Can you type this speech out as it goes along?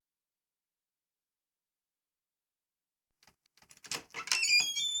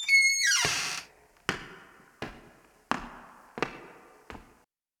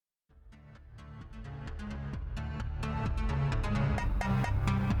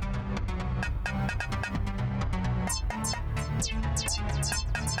And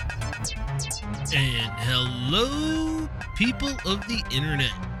hello, people of the internet.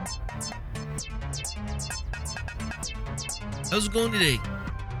 How's it going today?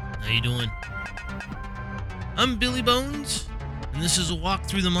 How you doing? I'm Billy Bones, and this is a walk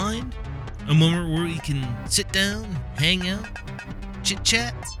through the mind, a moment where we can sit down, hang out,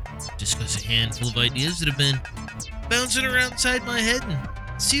 chit-chat, discuss a handful of ideas that have been bouncing around inside my head, and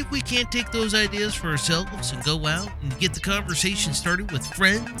see if we can't take those ideas for ourselves and go out and get the conversation started with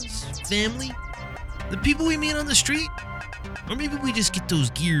friends, family, the people we meet on the street, or maybe we just get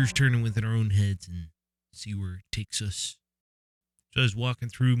those gears turning within our own heads and see where it takes us. So I was walking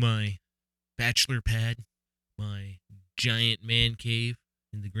through my bachelor pad, my giant man cave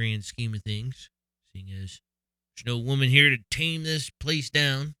in the grand scheme of things, seeing as there's no woman here to tame this place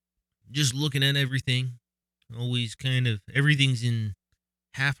down, just looking at everything, always kind of, everything's in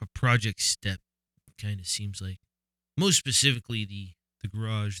half a project step, kind of seems like. Most specifically, the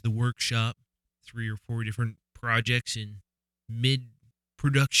garage, the workshop, 3 or 4 different projects in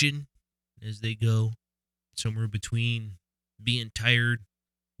mid-production as they go, somewhere between being tired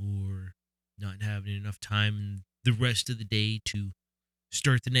or not having enough time in the rest of the day to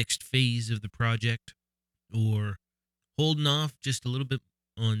start the next phase of the project, or holding off just a little bit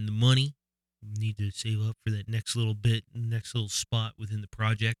on the money. Need to save up for that next little bit, next little spot within the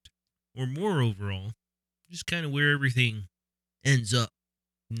project, or more overall, just kind of where everything ends up.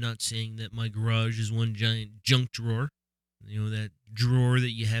 I'm not saying that my garage is one giant junk drawer, that drawer that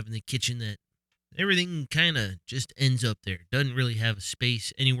you have in the kitchen that everything kind of just ends up there. Doesn't really have a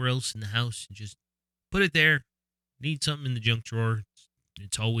space anywhere else in the house, and just put it there. Need something in the junk drawer,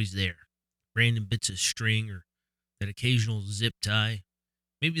 it's always there. Random bits of string or that occasional zip tie.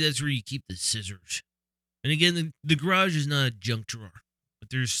 Maybe that's where you keep the scissors. And again, the garage is not a junk drawer, but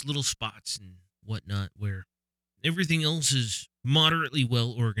there's little spots and whatnot where everything else is moderately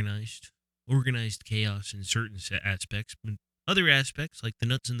well organized. Organized chaos in certain aspects, but other aspects, like the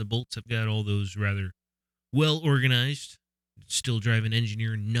nuts and the bolts, I've got all those rather well organized. Still drive an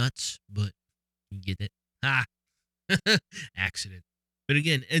engineer nuts, but you get it. Ha! Accident. But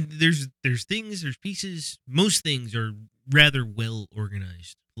again, and there's things, there's pieces. Most things are rather well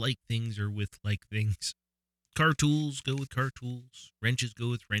organized. Like things are with like things. Car tools go with car tools. Wrenches go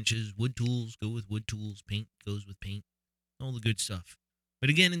with wrenches. Wood tools go with wood tools. Paint goes with paint. All the good stuff. But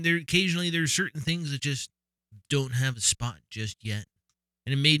again, and occasionally there's certain things that just don't have a spot just yet.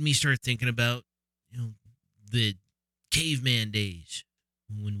 And it made me start thinking about, the caveman days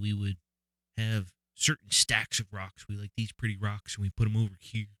when we would have certain stacks of rocks. We like these pretty rocks and we put them over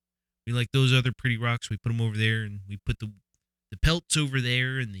here. We like those other pretty rocks. We put them over there, and we put the pelts over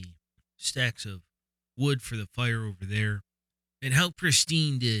there and the stacks of wood for the fire over there. And how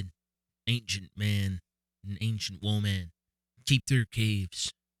pristine did ancient man and ancient woman keep their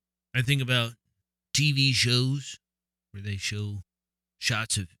caves? I think about TV shows where they show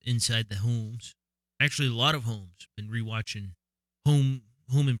shots of inside the homes. Actually, a lot of homes. Been rewatching Home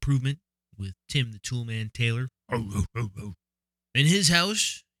Improvement with Tim the Toolman Taylor. In his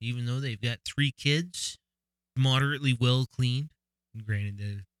house, even though they've got 3 kids, moderately well cleaned. And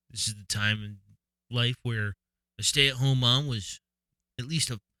granted, this is the time in life where a stay-at-home mom was at least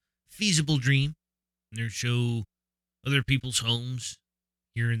a feasible dream. And they show other people's homes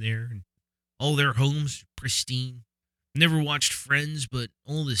here and there, and all their homes pristine. Never watched Friends, but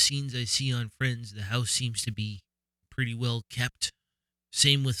all the scenes I see on Friends, the house seems to be pretty well kept.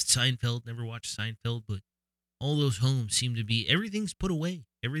 Same with Seinfeld. Never watched Seinfeld, but all those homes seem to be, everything's put away.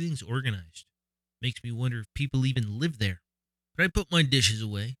 Everything's organized. Makes me wonder if people even live there. But I put my dishes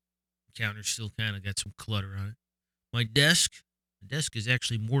away. The counter still kind of got some clutter on it. My desk, the desk is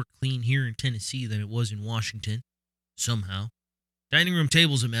actually more clean here in Tennessee than it was in Washington, somehow. Dining room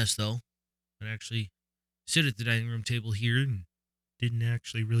table's a mess, though. I actually sit at the dining room table here and didn't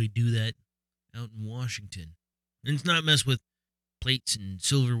actually really do that out in Washington. And it's not a mess with plates and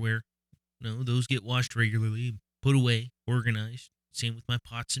silverware. No, those get washed regularly, put away, organized. Same with my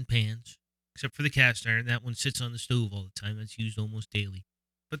pots and pans. Except for the cast iron. That one sits on the stove all the time. That's used almost daily.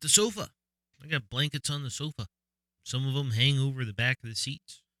 But the sofa. I got blankets on the sofa. Some of them hang over the back of the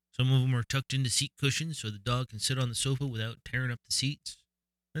seats. Some of them are tucked into seat cushions so the dog can sit on the sofa without tearing up the seats.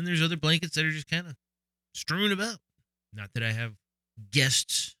 Then there's other blankets that are just kind of strewn about. Not that I have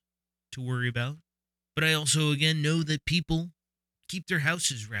guests to worry about. But I also, again, know that people keep their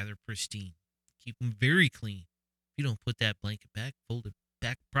houses rather pristine. Keep them very clean. If you don't put that blanket back, fold it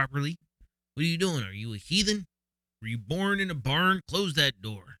back properly, what are you doing? Are you a heathen? Were you born in a barn? Close that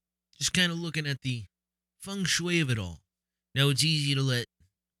door. Just kind of looking at the feng shui of it all. Now, it's easy to let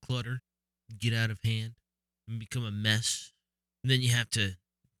clutter get out of hand and become a mess And then you have to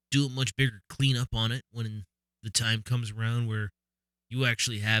do a much bigger cleanup on it when the time comes around where you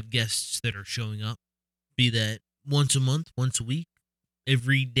actually have guests that are showing up. Be that once a month, once a week,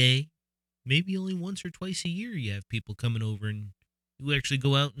 every day, maybe only once or twice a year you have people coming over and you actually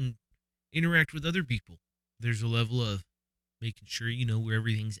go out and interact with other people. There's a level of making sure you know where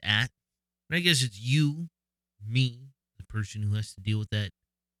everything's at. And I guess it's you, me, the person who has to deal with that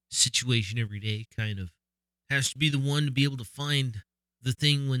situation every day, kind of has to be the one to be able to find the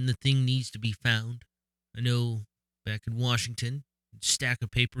thing when the thing needs to be found. I know back in Washington, a stack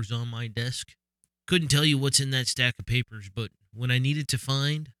of papers on my desk. Couldn't tell you what's in that stack of papers, but when I needed to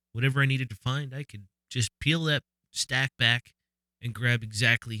find whatever I needed to find, I could just peel that stack back and grab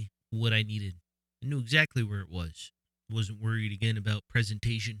exactly what I needed. I knew exactly where it was. I wasn't worried again about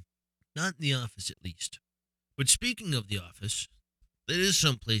presentation. Not in the office, at least. But speaking of the office, that is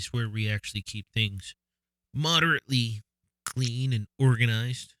someplace where we actually keep things moderately clean and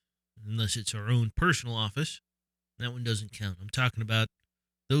organized, unless it's our own personal office. That one doesn't count. I'm talking about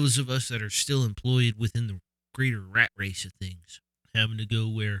those of us that are still employed within the greater rat race of things, having to go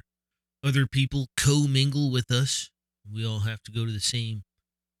where other people co-mingle with us. We all have to go to the same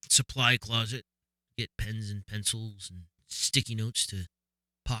supply closet, get pens and pencils and sticky notes to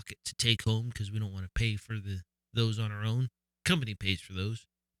pocket to take home because we don't want to pay for those on our own. Company pays for those.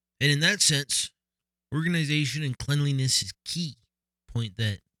 And in that sense, organization and cleanliness is key. Point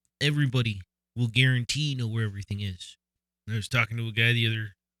that everybody will guarantee know where everything is. I was talking to a guy the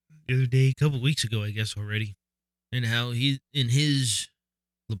other day, a couple weeks ago, I guess already, and how he in his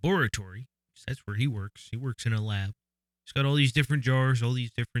laboratory, 'cause that's where he works. He works in a lab. He's got all these different jars, all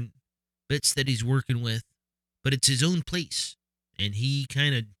these different bits that he's working with, but it's his own place, and he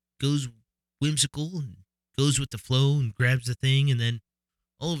kind of goes whimsical and goes with the flow and grabs the thing, and then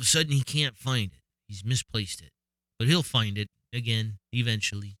all of a sudden he can't find it. He's misplaced it, but he'll find it again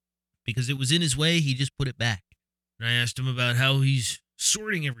eventually because it was in his way. He just put it back. And I asked him about how he's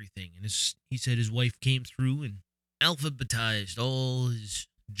sorting everything, and he said his wife came through and alphabetized all his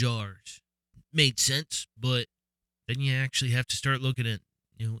jars. Made sense, but then you actually have to start looking at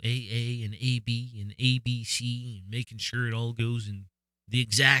AA and AB and ABC and making sure it all goes in the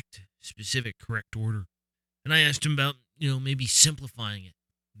exact specific correct order. And I asked him about maybe simplifying it,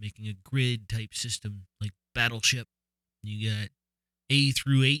 making a grid type system like Battleship. You got A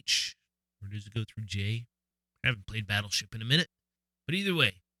through H, or does it go through J? I haven't played Battleship in a minute. But either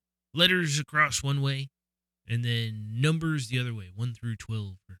way, letters across one way, and then numbers the other way, 1 through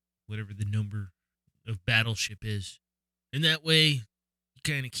 12, or whatever the number of Battleship is. And that way, you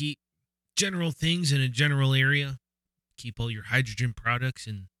kind of keep general things in a general area. Keep all your hydrogen products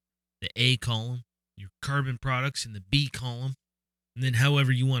in the A column, your carbon products in the B column, and then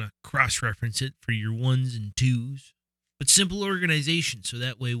however you want to cross-reference it for your 1s and 2s. But simple organization, so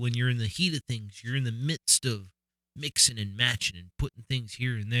that way when you're in the heat of things, you're in the midst of mixing and matching and putting things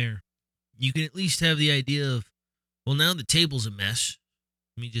here and there, you can at least have the idea of, well, now the table's a mess.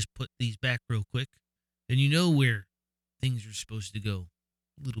 Let me just put these back real quick. And you know where things are supposed to go.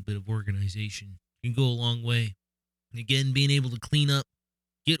 A little bit of organization can go a long way. And again, being able to clean up,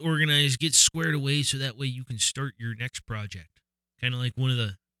 get organized, get squared away so that way you can start your next project. Kind of like one of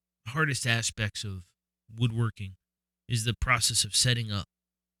the hardest aspects of woodworking is the process of setting up,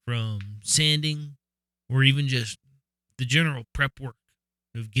 from sanding or even just the general prep work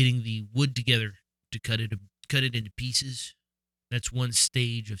of getting the wood together to cut it into pieces. That's one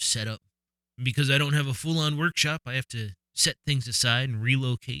stage of setup. And because I don't have a full-on workshop, I have to set things aside and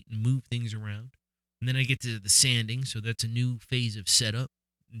relocate and move things around. And then I get to the sanding, so that's a new phase of setup.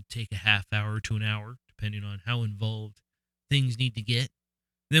 It'll take a half hour to an hour, depending on how involved things need to get.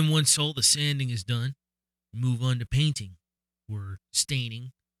 Then once all the sanding is done, move on to painting or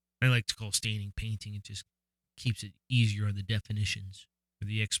staining. I like to call staining painting. It just keeps it easier on the definitions, or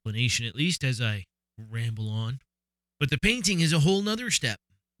the explanation at least, as I ramble on. But the painting is a whole nother step.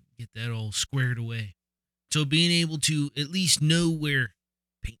 Get that all squared away. So being able to at least know where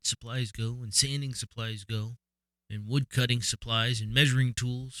paint supplies go and sanding supplies go and wood cutting supplies and measuring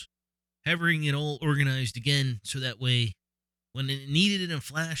tools, having it all organized again so that way when I need it in a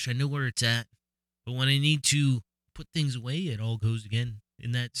flash, I know where it's at. But when I need to put things away, it all goes again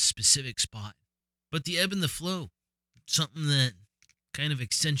in that specific spot. But the ebb and the flow, something that kind of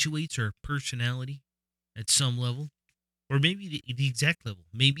accentuates our personality at some level, or maybe the exact level.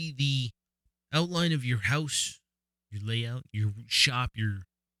 Maybe the outline of your house, your layout, your shop, your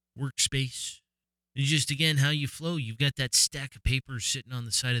workspace. It's just, again, how you flow. You've got that stack of papers sitting on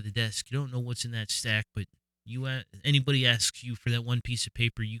the side of the desk. You don't know what's in that stack, but anybody asks you for that one piece of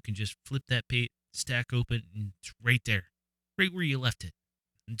paper, you can just flip that stack open, and it's right there. right where you left it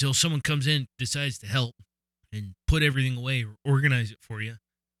until someone comes in, decides to help and put everything away or organize it for you.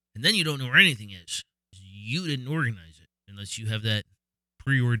 And then you don't know where anything is. You didn't organize it unless you have that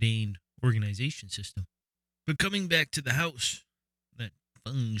preordained organization system. But coming back to the house, that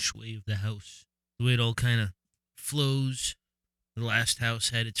feng shui of the house, the way it all kind of flows. The last house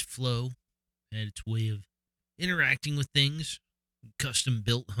had its flow, had its way of interacting with things. Custom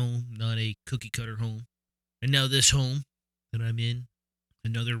built home, not a cookie cutter home. And now this home that I'm in,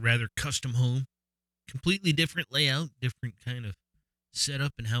 another rather custom home, completely different layout, different kind of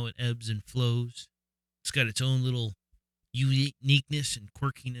setup and how it ebbs and flows. It's got its own little uniqueness and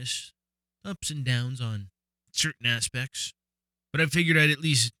quirkiness, ups and downs on certain aspects. But I figured I'd at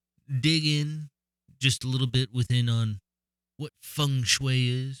least dig in just a little bit within on what feng shui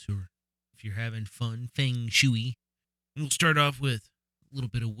is, or if you're having fun, feng shui. And we'll start off with a little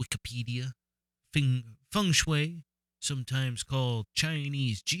bit of Wikipedia. Feng shui, sometimes called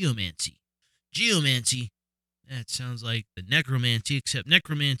Chinese geomancy. Geomancy, that sounds like the necromancy, except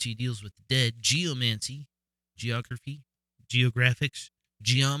necromancy deals with the dead. Geomancy, geography, geographics,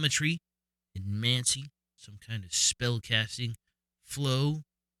 geometry, and mancy, some kind of spell casting. Flow,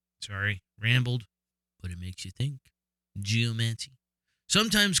 rambled, but it makes you think. Geomancy,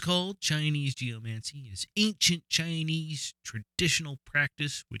 sometimes called Chinese geomancy, is ancient Chinese traditional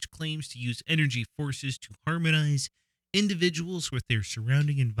practice which claims to use energy forces to harmonize individuals with their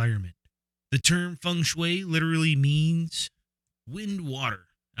surrounding environment. The term feng shui literally means wind water,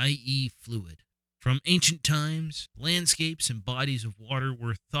 i.e. fluid. From ancient times, landscapes and bodies of water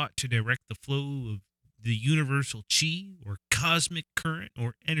were thought to direct the flow of the universal qi, or cosmic current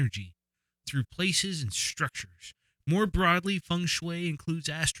or energy, through places and structures. More broadly, feng shui includes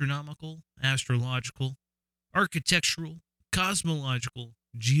astronomical, astrological, architectural, cosmological,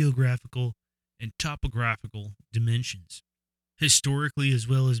 geographical, and topographical dimensions. Historically, as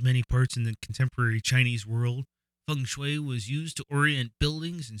well as many parts in the contemporary Chinese world, feng shui was used to orient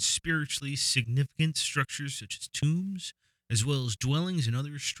buildings and spiritually significant structures such as tombs, as well as dwellings and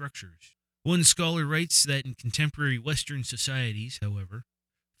other structures. One scholar writes that in contemporary Western societies, however,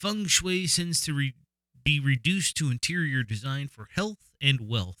 feng shui tends to be reduced to interior design for health and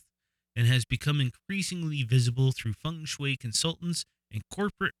wealth, and has become increasingly visible through feng shui consultants and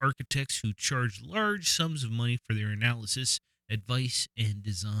corporate architects who charge large sums of money for their analysis, advice, and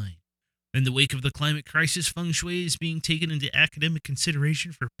design. In the wake of the climate crisis, feng shui is being taken into academic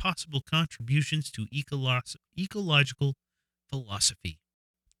consideration for possible contributions to ecological philosophy.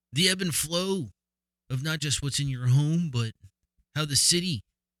 The ebb and flow of not just what's in your home, but how the state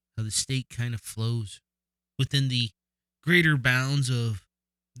kind of flows within the greater bounds of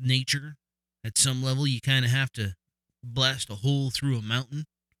nature. At some level, you kind of have to blast a hole through a mountain,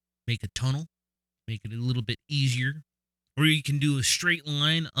 make a tunnel, make it a little bit easier. Or you can do a straight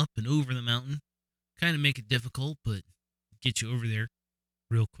line up and over the mountain, kind of make it difficult, but get you over there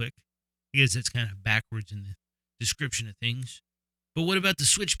real quick. I guess that's kind of backwards in the description of things. But what about the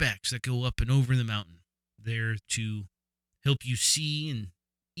switchbacks that go up and over the mountain? They're to help you see and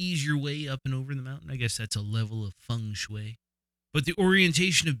ease your way up and over the mountain. I guess that's a level of feng shui. But the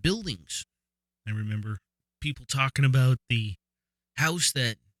orientation of buildings. I remember people talking about the house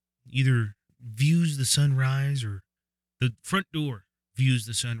that either views the sunrise, or the front door views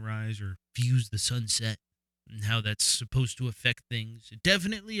the sunrise or views the sunset, and how that's supposed to affect things. It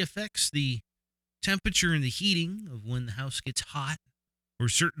definitely affects the temperature and the heating of when the house gets hot, or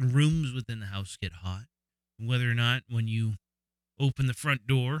certain rooms within the house get hot. Whether or not when you open the front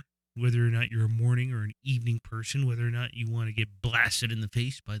door, whether or not you're a morning or an evening person, whether or not you want to get blasted in the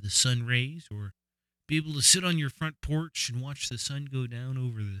face by the sun rays, or be able to sit on your front porch and watch the sun go down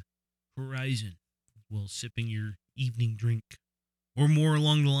over the horizon while sipping your evening drink. Or more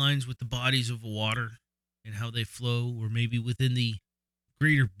along the lines with the bodies of water and how they flow, or maybe within the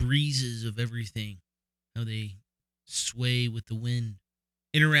greater breezes of everything, how they sway with the wind,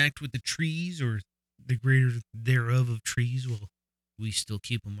 interact with the trees, or the greater thereof of trees. Well, we still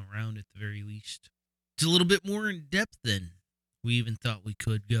keep them around at the very least. It's a little bit more in depth than we even thought we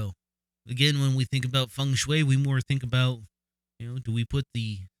could go. Again, when we think about feng shui, we more think about, do we put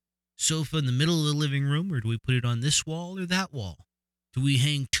the sofa in the middle of the living room, or do we put it on this wall or that wall? Do we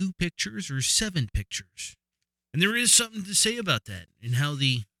hang 2 pictures or 7 pictures? And there is something to say about that, and how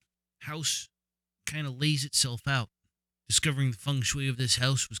the house kind of lays itself out. Discovering the feng shui of this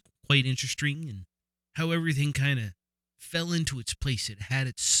house was quite interesting, and how everything kind of fell into its place. It had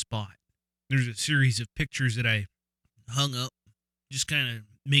its spot. There's a series of pictures that I hung up, just kind of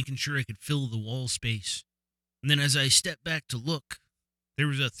making sure I could fill the wall space. And then as I stepped back to look, there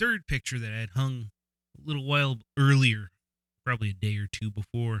was a third picture that I had hung a little while earlier probably a day or two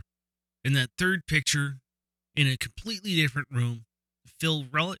before. And that third picture in a completely different room fell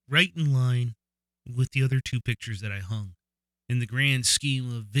right in line with the other two pictures that I hung in the grand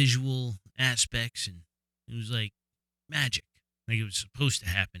scheme of visual aspects. And it was like magic, like it was supposed to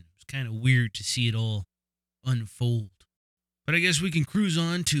happen. It was kind of weird to see it all unfold. But I guess we can cruise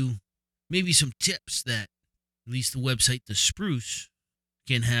on to maybe some tips that at least the website The Spruce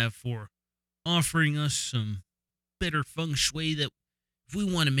can have for offering us some better feng shui, that if we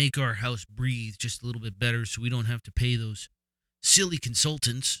want to make our house breathe just a little bit better so we don't have to pay those silly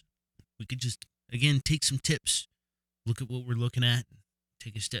consultants, we could just, again, take some tips, look at what we're looking at,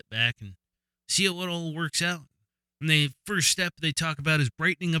 take a step back and see how it all works out. And the first step they talk about is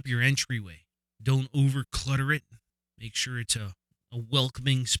brightening up your entryway. Don't over clutter it. Make sure it's a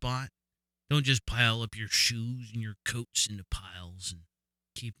welcoming spot. Don't just pile up your shoes and your coats into piles and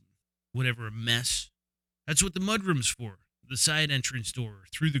keep whatever a mess. That's what the mudroom's for. The side entrance door,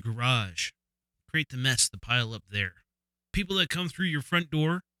 through the garage. Create the mess, the pile up there. People that come through your front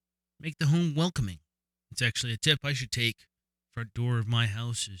door, make the home welcoming. It's actually a tip I should take. Front door of my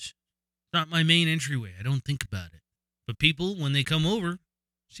house is not my main entryway. I don't think about it. But people, when they come over,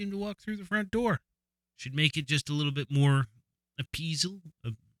 seem to walk through the front door. Should make it just a little bit more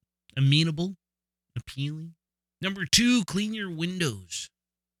amenable, appealing. Number 2, clean your windows.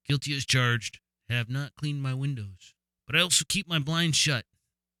 Guilty as charged. Have not cleaned my windows. But I also keep my blinds shut.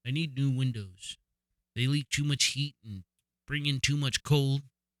 I need new windows. They leak too much heat and bring in too much cold.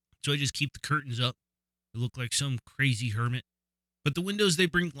 So I just keep the curtains up. I look like some crazy hermit. But the windows, they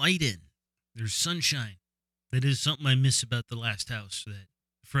bring light in. There's sunshine. That is something I miss about the last house. That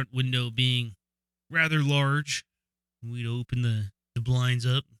front window being rather large. We'd open the blinds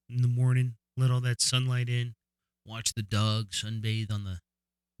up in the morning, let all that sunlight in, watch the dog sunbathe on the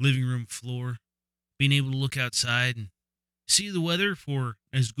living room floor, being able to look outside and see the weather for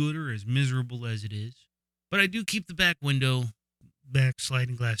as good or as miserable as it is. But I do keep the back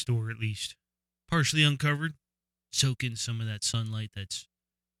sliding glass door at least, partially uncovered, soak in some of that sunlight that's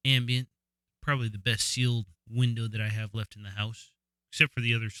ambient. Probably the best sealed window that I have left in the house, except for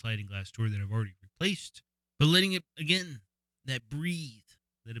the other sliding glass door that I've already replaced. But letting it, again, that breathe,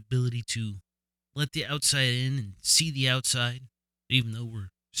 that ability to let the outside in and see the outside, even though we're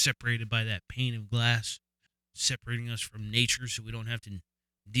separated by that pane of glass, separating us from nature so we don't have to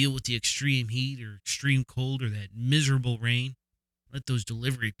deal with the extreme heat or extreme cold or that miserable rain. Let those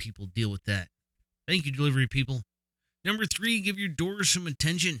delivery people deal with that. Thank you, delivery people. Number 3, give your doors some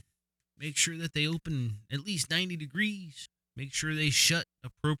attention. Make sure that they open at least 90 degrees. Make sure they shut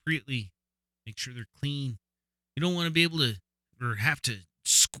appropriately. Make sure they're clean. You don't want to be able to or have to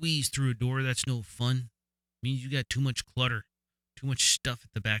squeeze through a door. That's no fun. It means you got too much clutter, too much stuff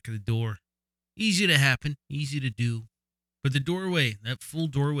at the back of the door. Easy to happen, easy to do. But the doorway, that full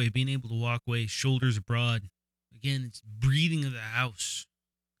doorway, being able to walk away, shoulders broad. Again, it's breathing of the house.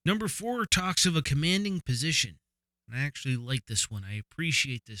 Number 4 talks of a commanding position. And I actually like this one. I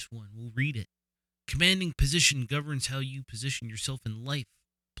appreciate this one. We'll read it. Commanding position governs how you position yourself in life.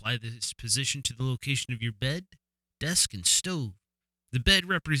 Apply this position to the location of your bed, desk, and stove. The bed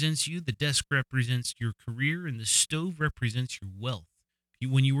represents you, the desk represents your career, and the stove represents your wealth.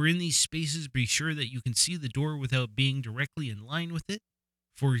 When you are in these spaces, be sure that you can see the door without being directly in line with it.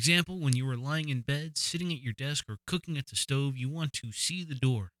 For example, when you are lying in bed, sitting at your desk, or cooking at the stove, you want to see the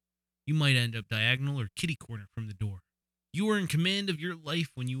door. You might end up diagonal or kitty corner from the door. You are in command of your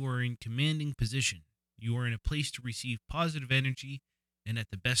life when you are in commanding position. You are in a place to receive positive energy and at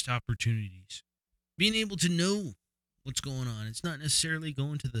the best opportunities. Being able to know what's going on. It's not necessarily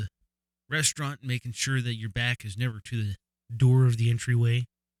going to the restaurant and making sure that your back is never to the door of the entryway,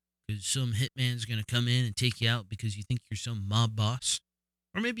 because some hitman's going to come in and take you out because you think you're some mob boss.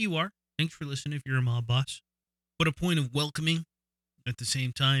 Or maybe you are. Thanks for listening if you're a mob boss. But a point of welcoming, at the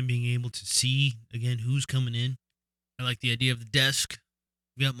same time being able to see, again, who's coming in. I like the idea of the desk.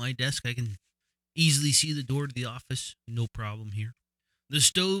 I've got my desk. I can easily see the door to the office. No problem here. The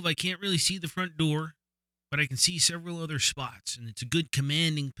stove, I can't really see the front door, but I can see several other spots, and it's a good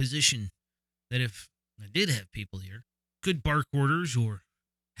commanding position that if I did have people here, could bark orders or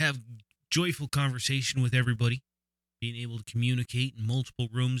have joyful conversation with everybody, being able to communicate in multiple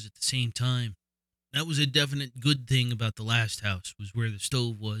rooms at the same time. That was a definite good thing about the last house, was where the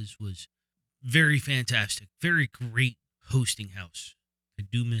stove was very fantastic. Very great hosting house. I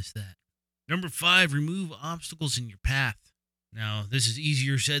do miss that. Number 5, remove obstacles in your path. Now, this is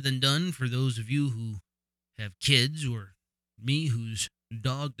easier said than done for those of you who have kids, or me whose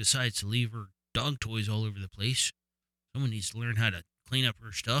dog decides to leave her dog toys all over the place. Someone needs to learn how to clean up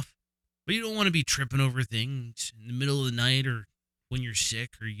her stuff. But you don't want to be tripping over things in the middle of the night or when you're sick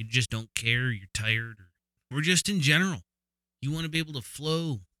or you just don't care, or you're tired, or just in general. You want to be able to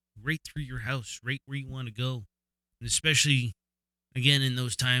flow right through your house, right where you want to go. And especially, again, in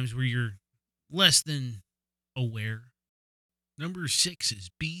those times where you're less than aware. Number 6 is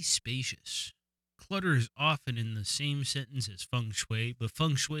be spacious. Clutter is often in the same sentence as Feng Shui, but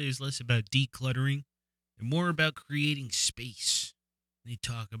Feng Shui is less about decluttering and more about creating space. They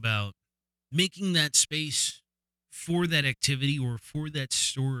talk about making that space for that activity or for that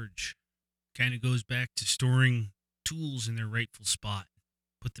storage. Kind of goes back to storing tools in their rightful spot.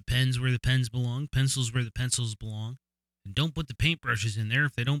 Put the pens where the pens belong, pencils where the pencils belong, and don't put the paintbrushes in there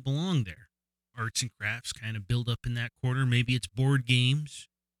if they don't belong there. Arts and crafts kind of build up in that corner. Maybe it's board games.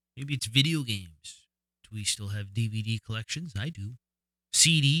 Maybe it's video games. Do we still have DVD collections? I do.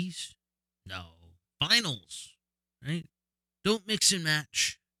 CDs? No. Vinyls, right? Don't mix and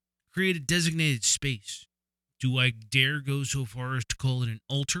match. Create a designated space. Do I dare go so far as to call it an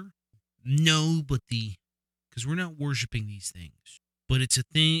altar? No, because we're not worshiping these things. But it's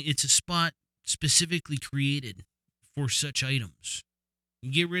a spot specifically created for such items.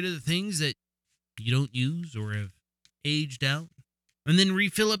 You get rid of the things that you don't use or have aged out, and then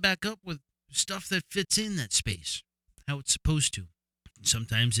refill it back up with stuff that fits in that space, how it's supposed to.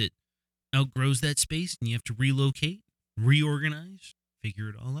 Sometimes it outgrows that space and you have to relocate, reorganize, figure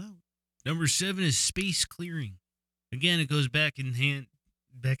it all out. Number 7 is space clearing. Again, it goes back in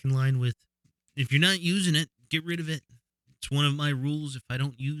line with, if you're not using it, get rid of it. It's one of my rules. If I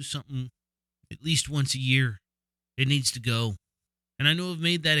don't use something at least once a year, it needs to go. And I know I've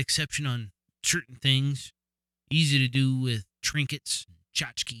made that exception on certain things. Easy to do with trinkets and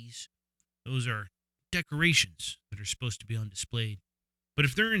tchotchkes. Those are decorations that are supposed to be on display. But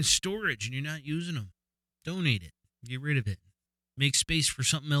if they're in storage and you're not using them, donate it. Get rid of it. Make space for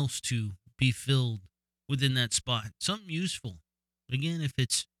something else to be filled within that spot. Something useful. Again, if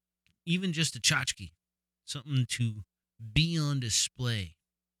it's even just a tchotchke, something to be on display.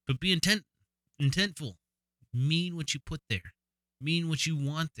 But be intentful. Mean what you put there. Mean what you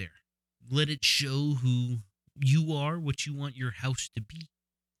want there. Let it show who you are, what you want your house to be.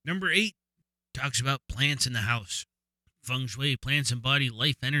 Number 8 talks about plants in the house. Feng Shui, plants embody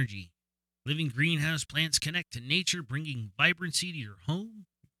life energy. Living greenhouse plants connect to nature, bringing vibrancy to your home.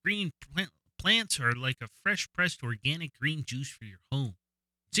 Green plants are like a fresh-pressed organic green juice for your home.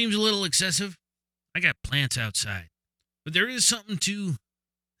 Seems a little excessive. I got plants outside. But there is something to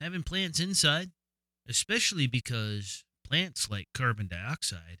having plants inside, especially because plants like carbon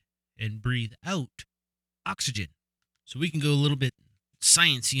dioxide and breathe out oxygen. So we can go a little bit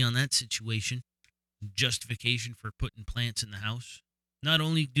sciencey on that situation. Justification for putting plants in the house. Not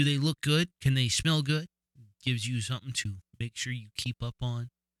only do they look good, can they smell good? Gives you something to make sure you keep up on.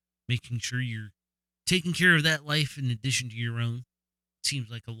 Making sure you're taking care of that life in addition to your own.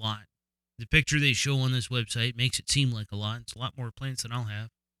 Seems like a lot. The picture they show on this website makes it seem like a lot. It's a lot more plants than I'll have.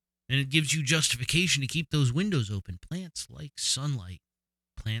 And it gives you justification to keep those windows open. Plants like sunlight.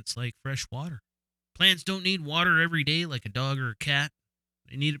 Plants like fresh water. Plants don't need water every day like a dog or a cat.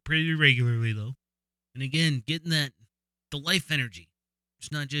 They need it pretty regularly, though. And again, getting the life energy.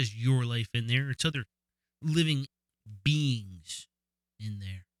 It's not just your life in there. It's other living beings in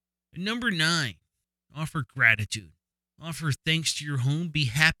there. And number 9, offer gratitude. Offer thanks to your home. Be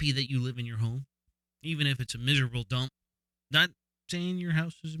happy that you live in your home, even if it's a miserable dump. Not saying your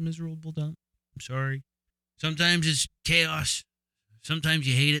house is a miserable dump. I'm sorry. Sometimes it's chaos. Sometimes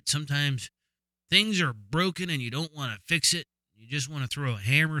you hate it. Sometimes things are broken and you don't want to fix it. You just want to throw a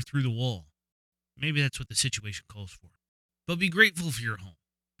hammer through the wall. Maybe that's what the situation calls for. But be grateful for your home.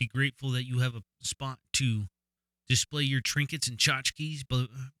 Be grateful that you have a spot to display your trinkets and tchotchkes. But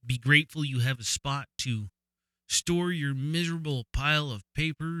be grateful you have a spot to store your miserable pile of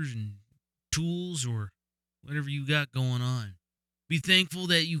papers and tools or whatever you got going on. Be thankful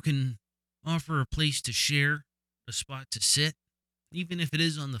that you can offer a place to share, a spot to sit, even if it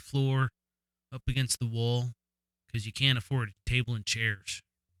is on the floor, up against the wall, because you can't afford a table and chairs.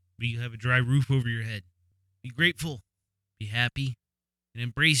 But you have a dry roof over your head. Be grateful, be happy, and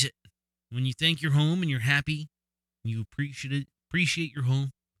embrace it. When you thank your home and you're happy, and you appreciate your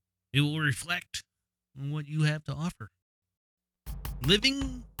home, it will reflect on what you have to offer.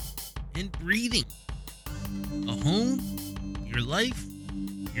 Living and breathing. A home, your life,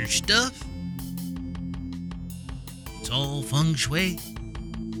 your stuff. It's all feng shui.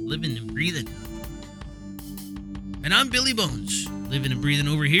 Living and breathing. And I'm Billy Bones, living and breathing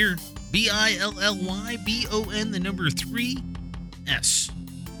over here. BILLYBON, the number 3S.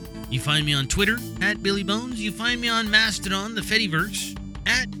 You find me on Twitter, @BillyBones. You find me on Mastodon, the Fediverse.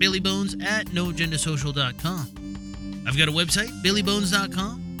 at BaileyBones at noagendasocial.com. I've got a website,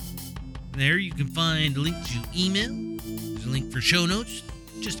 BaileyBones.com. There you can find a link to email. There's a link for show notes,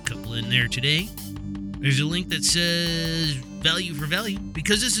 just a couple in there today. There's a link that says value for value,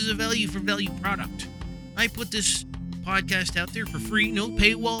 because this is a value for value product. I put this podcast out there for free, no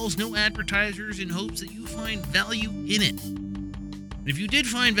paywalls, no advertisers, in hopes that you find value in it. And if you did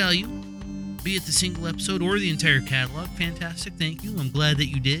find value, be it the single episode or the entire catalog, fantastic, thank you. I'm glad that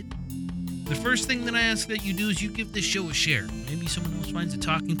you did. The first thing that I ask that you do is you give this show a share. Maybe someone else finds a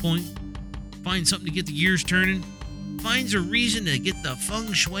talking point, finds something to get the gears turning, finds a reason to get the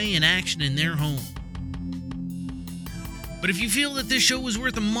Feng Shui in action in their home. But if you feel that this show was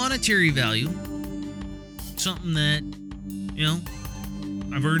worth a monetary value, something that,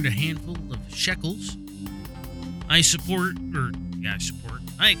 I've earned a handful of shekels, I accept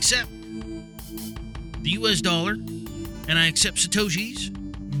the US dollar, and I accept Satoshis.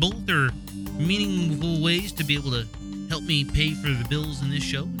 Both are meaningful ways to be able to help me pay for the bills in this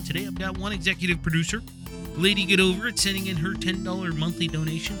show. And today I've got one executive producer, Lady Get Over It, sending in her $10 monthly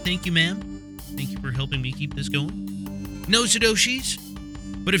donation. Thank you, ma'am. Thank you for helping me keep this going. No Satoshis,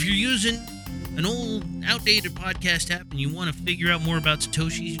 but if you're using an old, outdated podcast app and you want to figure out more about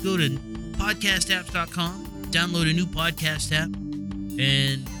Satoshis, go to podcastapps.com, download a new podcast app,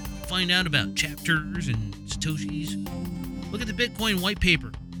 and find out about chapters and Satoshis. Look at the Bitcoin white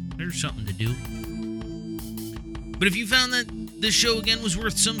paper. There's something to do. But if you found that this show, again, was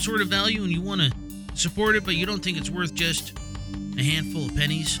worth some sort of value and you want to support it, but you don't think it's worth just a handful of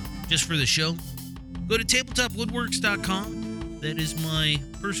pennies just for the show, go to tabletopwoodworks.com. That is my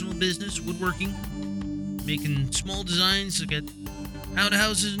personal business, woodworking, making small designs. I got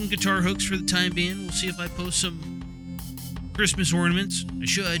outhouses and guitar hooks for the time being. We'll see if I post some Christmas ornaments. I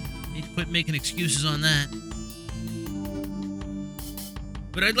should. Need to quit making excuses on that.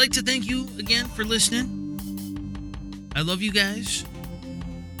 But I'd like to thank you again for listening. I love you guys,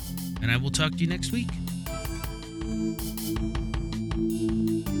 and I will talk to you next week.